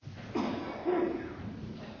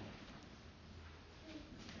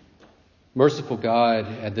Merciful God,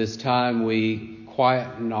 at this time we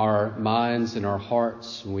quieten our minds and our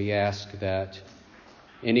hearts, and we ask that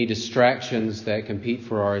any distractions that compete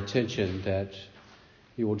for our attention, that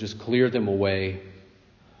you will just clear them away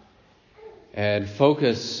and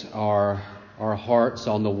focus our hearts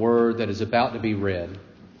on the word that is about to be read.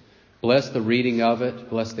 Bless the reading of it,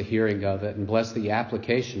 bless the hearing of it, and bless the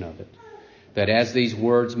application of it, that as these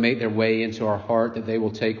words make their way into our heart, that they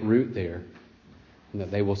will take root there, and that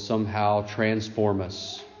they will somehow transform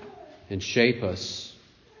us and shape us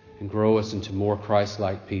and grow us into more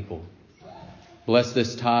Christ-like people. Bless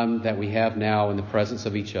this time that we have now in the presence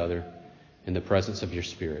of each other, in the presence of your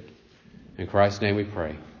Spirit. In Christ's name we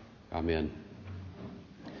pray. Amen.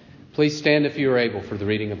 Please stand if you are able for the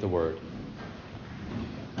reading of the word.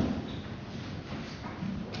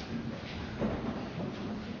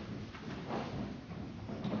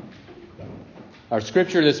 Our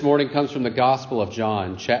scripture this morning comes from the Gospel of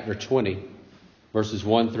John, chapter 20, verses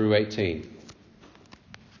 1 through 18.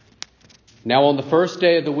 Now on the first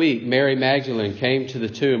day of the week, Mary Magdalene came to the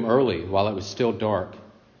tomb early while it was still dark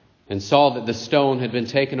and saw that the stone had been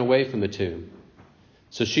taken away from the tomb.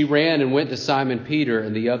 So she ran and went to Simon Peter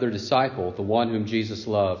and the other disciple, the one whom Jesus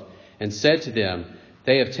loved, and said to them,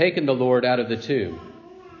 "They have taken the Lord out of the tomb.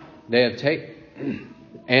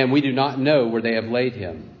 And we do not know where they have laid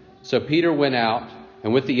him." So Peter went out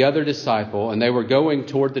and with the other disciple, and they were going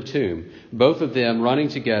toward the tomb, both of them running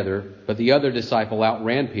together, but the other disciple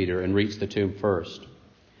outran Peter and reached the tomb first.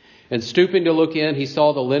 And stooping to look in, he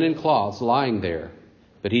saw the linen cloths lying there,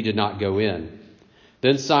 but he did not go in.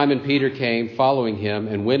 Then Simon Peter came, following him,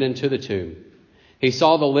 and went into the tomb. He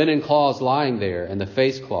saw the linen cloths lying there, and the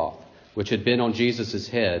face cloth, which had been on Jesus'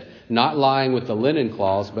 head, not lying with the linen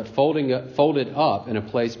cloths, but folded up in a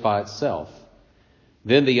place by itself.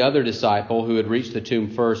 Then the other disciple, who had reached the tomb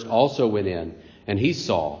first, also went in, and he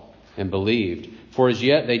saw and believed, for as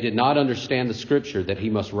yet they did not understand the scripture that he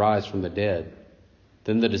must rise from the dead.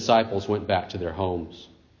 Then the disciples went back to their homes.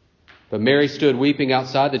 But Mary stood weeping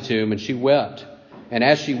outside the tomb, and she wept. And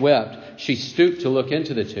as she wept, she stooped to look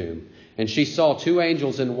into the tomb, and she saw two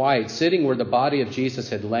angels in white sitting where the body of Jesus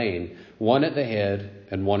had lain, one at the head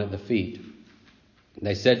and one at the feet.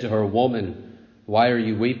 They said to her, "Woman, why are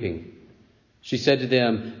you weeping?" She said to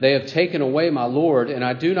them, "They have taken away my Lord, and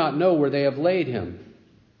I do not know where they have laid him."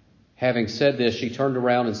 Having said this, she turned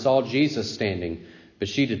around and saw Jesus standing, but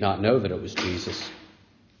she did not know that it was Jesus.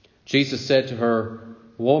 Jesus said to her,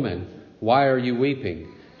 "Woman, why are you weeping?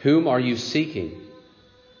 Whom are you seeking?"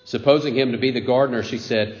 Supposing him to be the gardener, she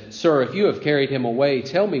said, "Sir, if you have carried him away,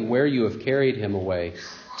 tell me where you have carried him away.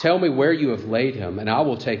 Tell me where you have laid him, and I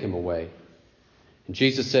will take him away." And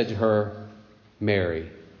Jesus said to her, "Mary."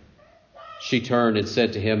 She turned and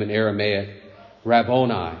said to him in Aramaic,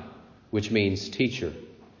 "Rabboni," which means teacher.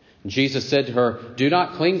 And Jesus said to her, "Do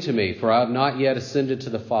not cling to me, for I have not yet ascended to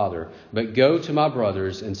the Father, but go to my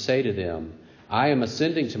brothers and say to them, I am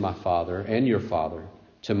ascending to my Father and your Father,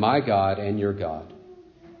 to my God and your God."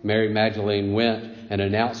 Mary Magdalene went and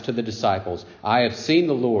announced to the disciples, "I have seen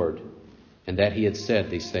the Lord," and that he had said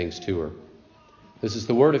these things to her. This is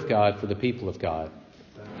the word of God for the people of God.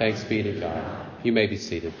 Thanks be to God. You may be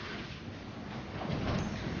seated.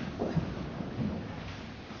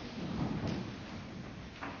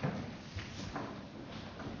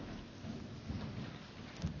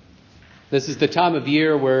 This is the time of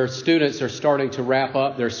year where students are starting to wrap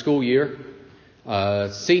up their school year.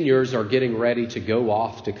 Seniors are getting ready to go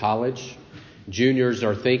off to college. Juniors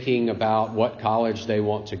are thinking about what college they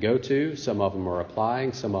want to go to. Some of them are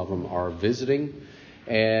applying. Some of them are visiting.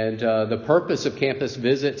 And the purpose of campus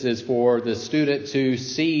visits is for the student to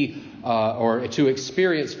see or to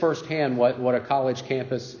experience firsthand what a college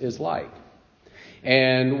campus is like.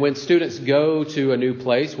 And when students go to a new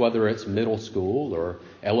place, whether it's middle school or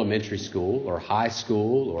elementary school or high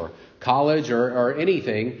school or college or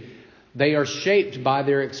anything, they are shaped by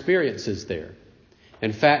their experiences there.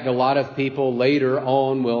 In fact, a lot of people later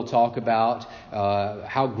on will talk about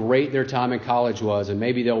how great their time in college was, and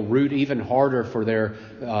maybe they'll root even harder for their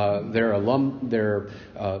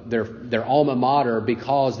alma mater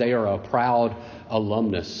because they are a proud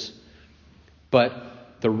alumnus. But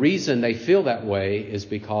the reason they feel that way is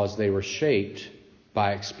because they were shaped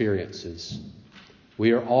by experiences.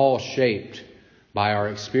 We are all shaped by our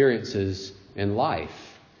experiences in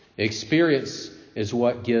life. Experience is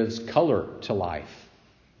what gives color to life.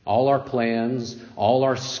 All our plans, all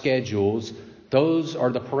our schedules, those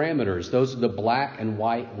are the parameters. Those are the black and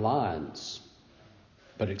white lines.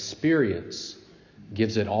 But experience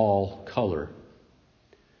gives it all color.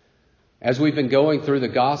 As we've been going through the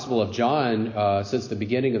Gospel of John since the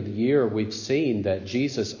beginning of the year, we've seen that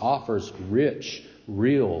Jesus offers rich,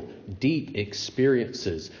 real, deep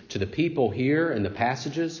experiences to the people here in the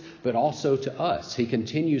passages, but also to us. He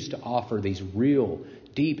continues to offer these real,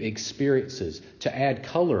 deep experiences to add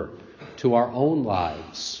color to our own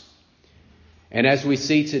lives. And as we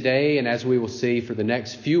see today, and as we will see for the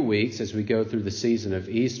next few weeks as we go through the season of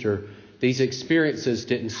Easter, these experiences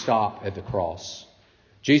didn't stop at the cross.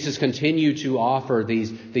 Jesus continued to offer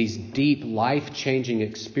these deep, life-changing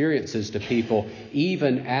experiences to people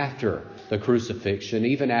even after the crucifixion,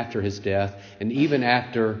 even after his death, and even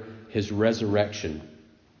after his resurrection.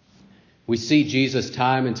 We see Jesus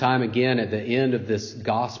time and time again at the end of this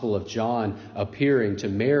Gospel of John appearing to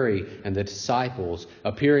Mary and the disciples,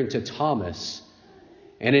 appearing to Thomas.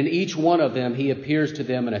 And in each one of them, he appears to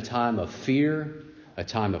them in a time of fear, a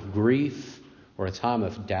time of grief, or a time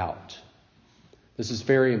of doubt. This is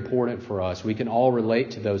very important for us. We can all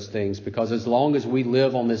relate to those things because as long as we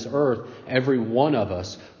live on this earth, every one of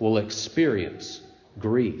us will experience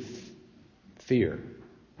grief, fear,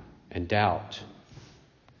 and doubt.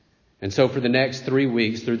 And so for the next 3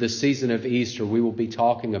 weeks, through the season of Easter, we will be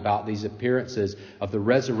talking about these appearances of the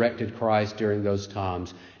resurrected Christ during those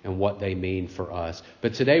times and what they mean for us.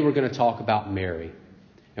 But today we're going to talk about Mary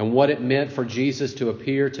and what it meant for Jesus to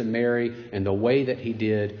appear to Mary in the way that he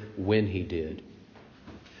did when he did.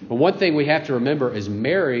 But one thing we have to remember is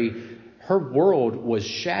Mary, her world was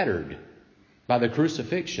shattered by the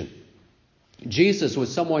crucifixion. Jesus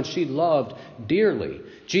was someone she loved dearly.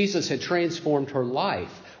 Jesus had transformed her life.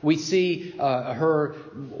 We see her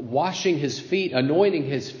washing his feet, anointing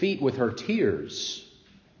his feet with her tears,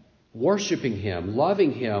 worshiping him,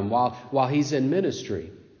 loving him while he's in ministry.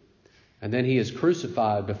 And then he is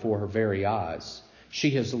crucified before her very eyes. She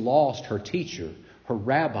has lost her teacher, her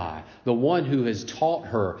rabbi, the one who has taught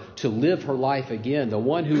her to live her life again, the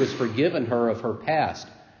one who has forgiven her of her past.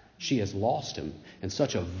 She has lost him in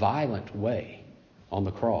such a violent way on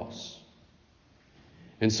the cross.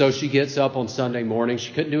 And so she gets up on Sunday morning.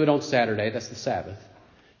 She couldn't do it on Saturday. That's the Sabbath.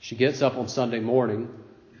 She gets up on Sunday morning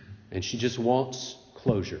and she just wants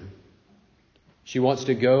closure. She wants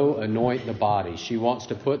to go anoint the body. She wants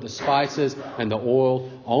to put the spices and the oil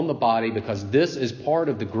on the body because this is part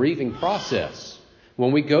of the grieving process.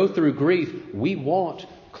 When we go through grief, we want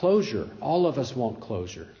closure. All of us want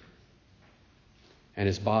closure. And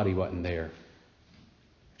his body wasn't there.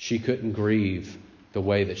 She couldn't grieve the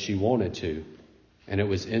way that she wanted to. And it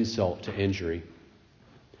was insult to injury.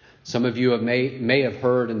 Some of you may have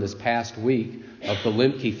heard in this past week of the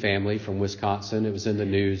Lemke family from Wisconsin. It was in the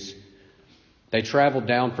news. They traveled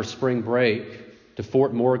down for spring break to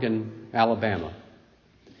Fort Morgan, Alabama.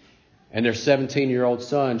 And their 17-year-old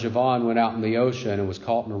son, Javon, went out in the ocean and was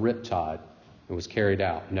caught in a riptide and was carried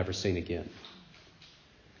out, never seen again.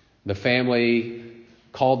 The family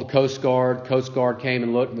called the Coast Guard. Coast Guard came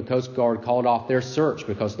and looked, and the Coast Guard called off their search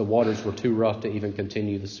because the waters were too rough to even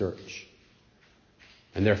continue the search.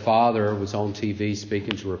 And their father was on TV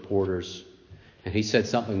speaking to reporters, and he said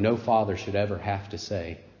something no father should ever have to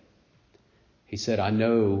say. He said, "I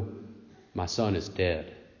know my son is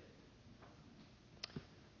dead,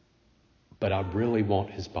 but I really want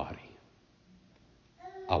his body.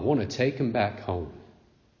 I want to take him back home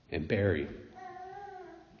and bury him."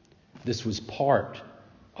 This was part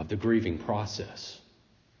of the grieving process.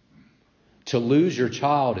 To lose your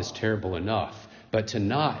child is terrible enough, but to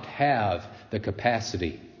not have the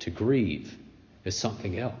capacity to grieve is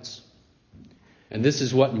something else. And this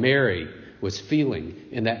is what Mary was feeling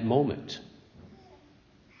in that moment.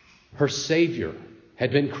 Her Savior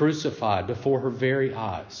had been crucified before her very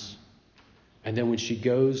eyes. And then when she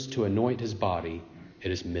goes to anoint his body,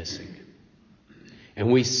 it is missing.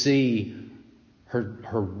 And we see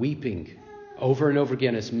her weeping over and over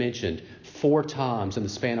again. It's mentioned 4 times in the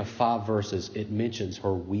span of 5 verses. It mentions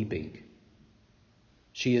her weeping.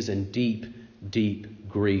 She is in deep, deep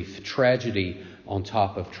grief, tragedy on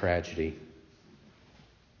top of tragedy.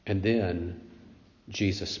 And then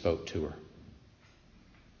Jesus spoke to her.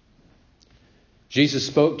 Jesus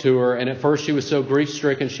spoke to her, and at first she was so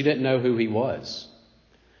grief-stricken she didn't know who he was.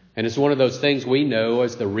 And it's one of those things we know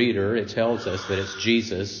as the reader. It tells us that it's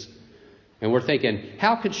Jesus. And we're thinking,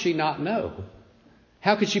 how could she not know?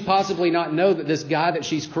 How could she possibly not know that this guy that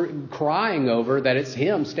she's crying over, that it's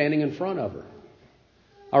him standing in front of her?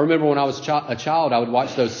 I remember when I was a child, I would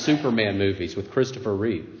watch those Superman movies with Christopher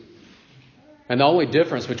Reeve. And the only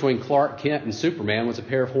difference between Clark Kent and Superman was a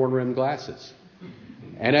pair of horn-rimmed glasses.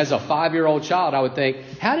 And as a 5-year-old child, I would think,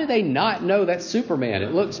 how do they not know that's Superman?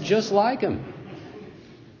 It looks just like him.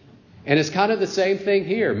 And it's kind of the same thing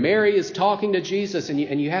here. Mary is talking to Jesus, and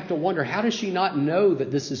you have to wonder, how does she not know that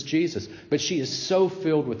this is Jesus? But she is so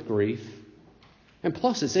filled with grief. And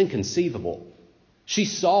plus, it's inconceivable. She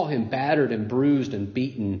saw him battered and bruised and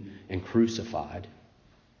beaten and crucified.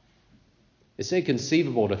 It's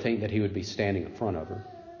inconceivable to think that he would be standing in front of her.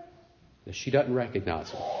 That she doesn't recognize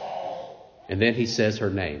him. And then he says her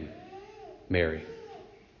name, Mary.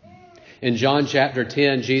 In John chapter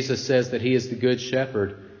 10, Jesus says that he is the good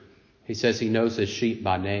shepherd. He says he knows his sheep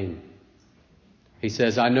by name. He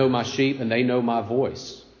says, I know my sheep and they know my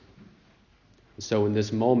voice. And so in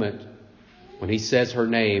this moment, when he says her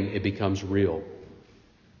name, it becomes real.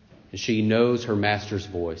 And she knows her master's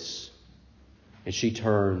voice. And she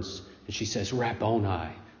turns and she says, Rabboni,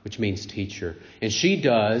 which means teacher. And she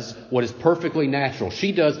does what is perfectly natural.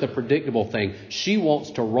 She does the predictable thing. She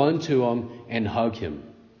wants to run to him and hug him.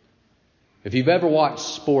 If you've ever watched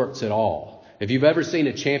sports at all, if you've ever seen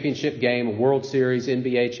a championship game, a World Series,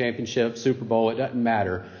 NBA championship, Super Bowl, it doesn't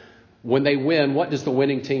matter. When they win, what does the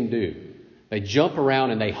winning team do? They jump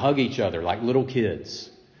around and they hug each other like little kids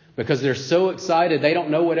because they're so excited they don't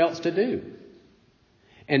know what else to do.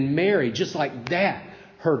 And Mary, just like that,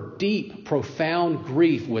 her deep, profound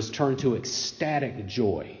grief was turned to ecstatic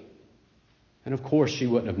joy. And of course, she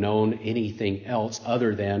wouldn't have known anything else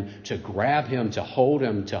other than to grab him, to hold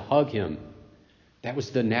him, to hug him. That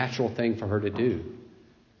was the natural thing for her to do.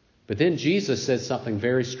 But then Jesus says something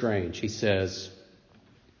very strange. He says,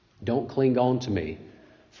 don't cling on to me,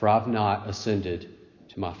 for I've not ascended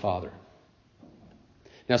to my Father.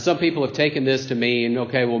 Now, some people have taken this to mean,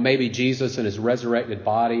 okay, well, maybe Jesus and his resurrected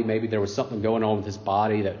body, maybe there was something going on with his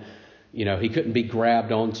body that, he couldn't be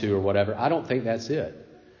grabbed onto or whatever. I don't think that's it.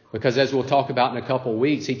 Because as we'll talk about in a couple of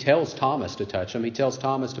weeks, he tells Thomas to touch him. He tells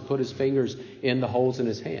Thomas to put his fingers in the holes in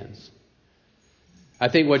his hands. I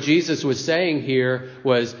think what Jesus was saying here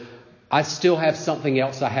was, I still have something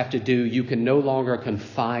else I have to do. You can no longer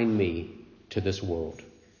confine me to this world.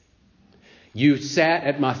 You sat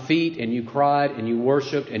at my feet and you cried and you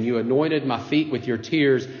worshiped and you anointed my feet with your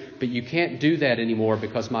tears, but you can't do that anymore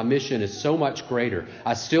because my mission is so much greater.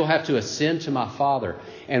 I still have to ascend to my Father.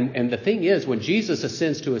 And the thing is, when Jesus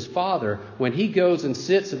ascends to his Father, when he goes and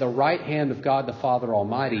sits at the right hand of God the Father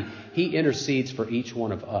Almighty, he intercedes for each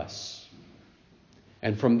one of us.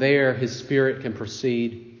 And from there, his Spirit can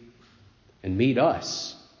proceed and meet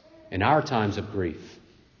us in our times of grief.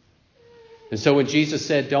 And so when Jesus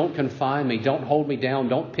said, don't confine me, don't hold me down,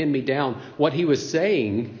 don't pin me down, what he was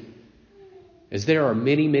saying is there are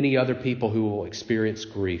many, many other people who will experience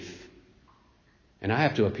grief. And I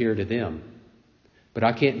have to appear to them. But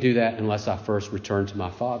I can't do that unless I first return to my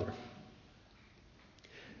Father.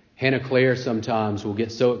 Hannah Claire sometimes will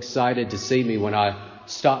get so excited to see me when I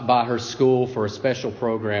stop by her school for a special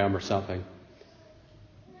program or something.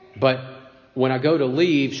 But when I go to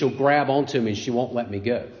leave, she'll grab onto me and she won't let me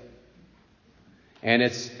go. And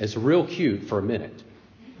it's real cute for a minute.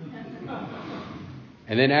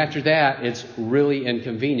 And then after that, it's really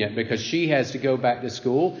inconvenient because she has to go back to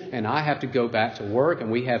school and I have to go back to work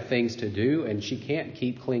and we have things to do and she can't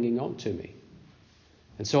keep clinging on to me.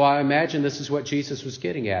 And so I imagine this is what Jesus was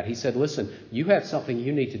getting at. He said, listen, you have something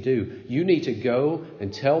you need to do. You need to go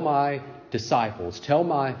and tell my disciples, tell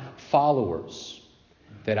my followers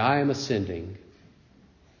that I am ascending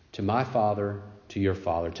to my Father, to your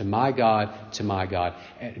Father, to my God,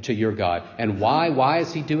 to your God. And why? Why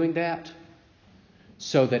is he doing that?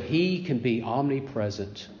 So that he can be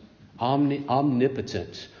omnipresent,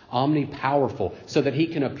 omnipotent, omnipowerful, so that he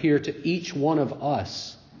can appear to each one of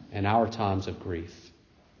us in our times of grief.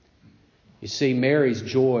 You see, Mary's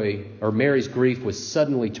grief was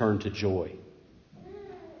suddenly turned to joy.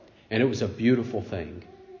 And it was a beautiful thing.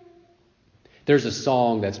 There's a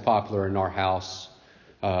song that's popular in our house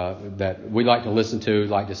that we like to listen to,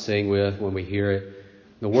 like to sing with when we hear it.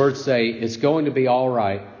 The words say, it's going to be all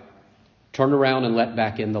right. Turn around and let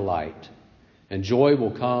back in the light. And joy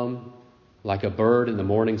will come like a bird in the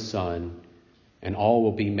morning sun, and all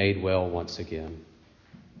will be made well once again.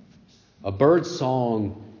 A bird's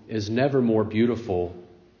song is never more beautiful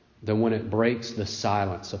than when it breaks the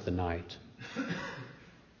silence of the night.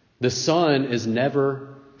 The sun is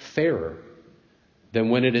never fairer than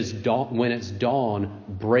when its dawn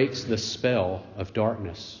breaks the spell of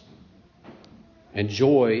darkness. And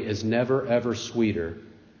joy is never ever sweeter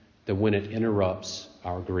than when it interrupts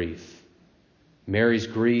our grief. Mary's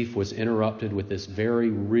grief was interrupted with this very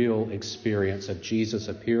real experience of Jesus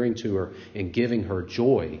appearing to her and giving her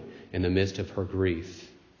joy in the midst of her grief.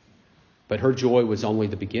 But her joy was only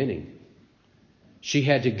the beginning. She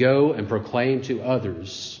had to go and proclaim to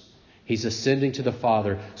others He's ascending to the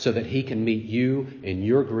Father so that he can meet you in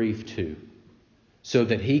your grief too, so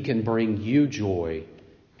that he can bring you joy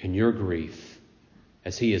in your grief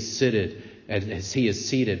as he is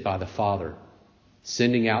seated by the Father,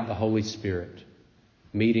 sending out the Holy Spirit,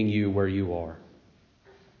 meeting you where you are.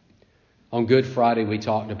 On Good Friday, we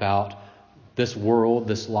talked about this world,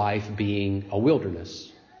 this life being a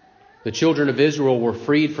wilderness. The children of Israel were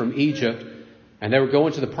freed from Egypt and they were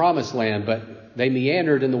going to the promised land, but they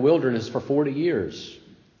meandered in the wilderness for 40 years.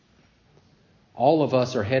 All of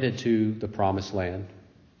us are headed to the promised land.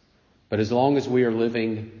 But as long as we are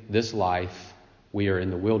living this life, we are in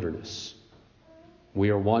the wilderness.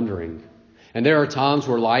 We are wandering. And there are times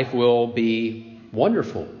where life will be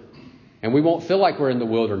wonderful and we won't feel like we're in the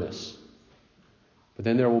wilderness. But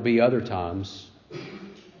then there will be other times.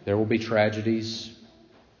 There will be tragedies.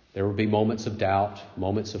 There will be moments of doubt,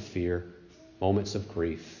 moments of fear, moments of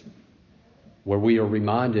grief, where we are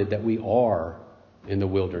reminded that we are in the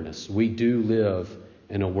wilderness. We do live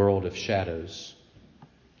in a world of shadows.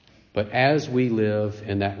 But as we live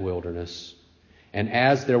in that wilderness, and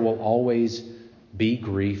as there will always be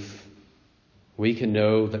grief, we can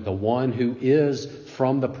know that the one who is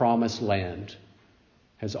from the promised land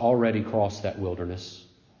has already crossed that wilderness.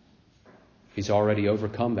 He's already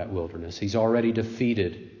overcome that wilderness. He's already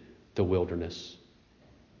defeated the wilderness.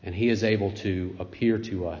 And he is able to appear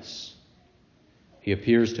to us. He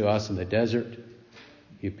appears to us in the desert.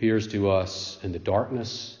 He appears to us in the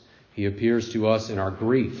darkness. He appears to us in our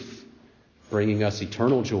grief, bringing us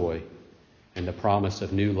eternal joy and the promise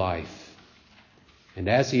of new life. And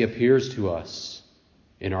as he appears to us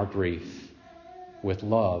in our grief, with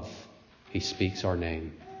love, he speaks our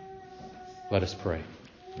name. Let us pray.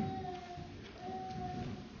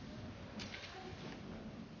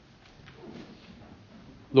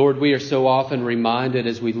 Lord, we are so often reminded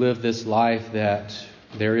as we live this life that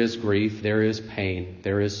there is grief, there is pain,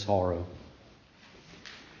 there is sorrow.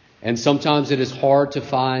 And sometimes it is hard to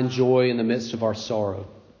find joy in the midst of our sorrow.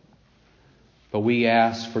 But we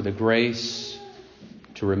ask for the grace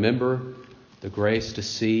to remember, the grace to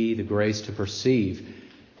see, the grace to perceive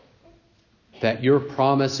that your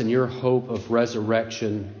promise and your hope of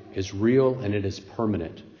resurrection is real and it is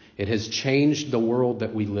permanent. It has changed the world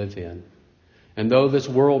that we live in. And though this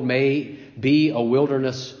world may be a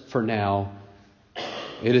wilderness for now,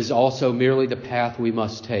 it is also merely the path we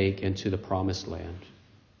must take into the promised land.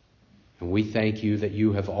 And we thank you that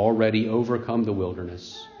you have already overcome the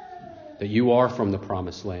wilderness, that you are from the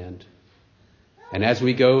promised land. And as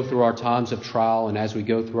we go through our times of trial and as we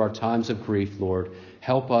go through our times of grief, Lord,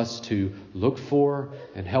 help us to look for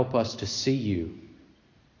and help us to see you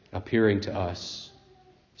appearing to us,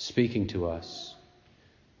 speaking to us.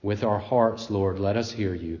 With our hearts, Lord, let us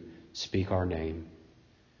hear you speak our name.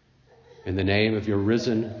 In the name of your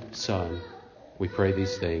risen Son, we pray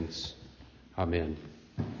these things. Amen.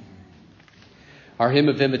 Our hymn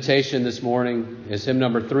of invitation this morning is hymn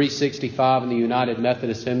number 365 in the United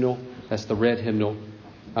Methodist Hymnal. That's the red hymnal.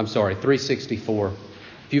 364.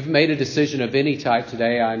 If you've made a decision of any type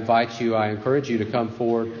today, I encourage you to come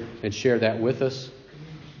forward and share that with us.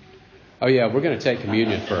 Oh yeah, we're going to take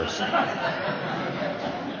communion first.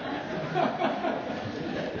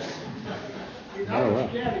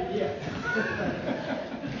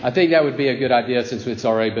 I think that would be a good idea since it's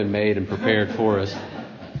already been made and prepared for us.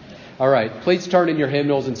 All right, please turn in your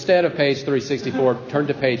hymnals. Instead of page 364, turn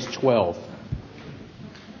to page 12.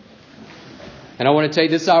 And I want to take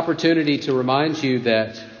this opportunity to remind you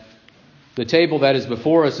that the table that is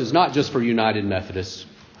before us is not just for United Methodists.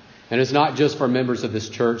 And it's not just for members of this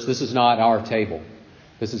church. This is not our table.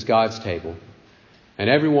 This is God's table. And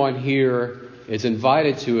everyone here is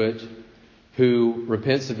invited to it who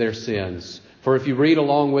repents of their sins. For if you read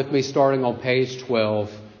along with me, starting on page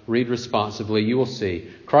 12, read responsibly, you will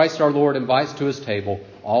see Christ our Lord invites to his table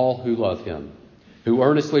all who love him, who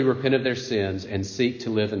earnestly repent of their sins and seek to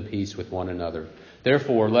live in peace with one another.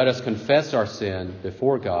 Therefore, let us confess our sin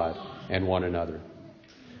before God and one another.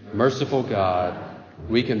 Merciful God,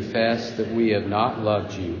 we confess that we have not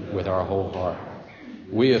loved you with our whole heart.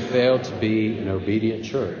 We have failed to be an obedient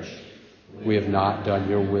church. We have not done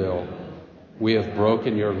your will. We have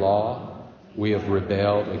broken your law. We have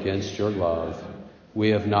rebelled against your love. We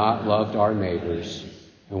have not loved our neighbors,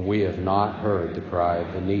 and we have not heard the cry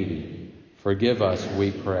of the needy. Forgive us,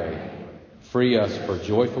 we pray. Free us for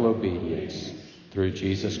joyful obedience through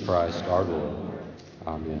Jesus Christ our Lord.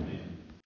 Amen.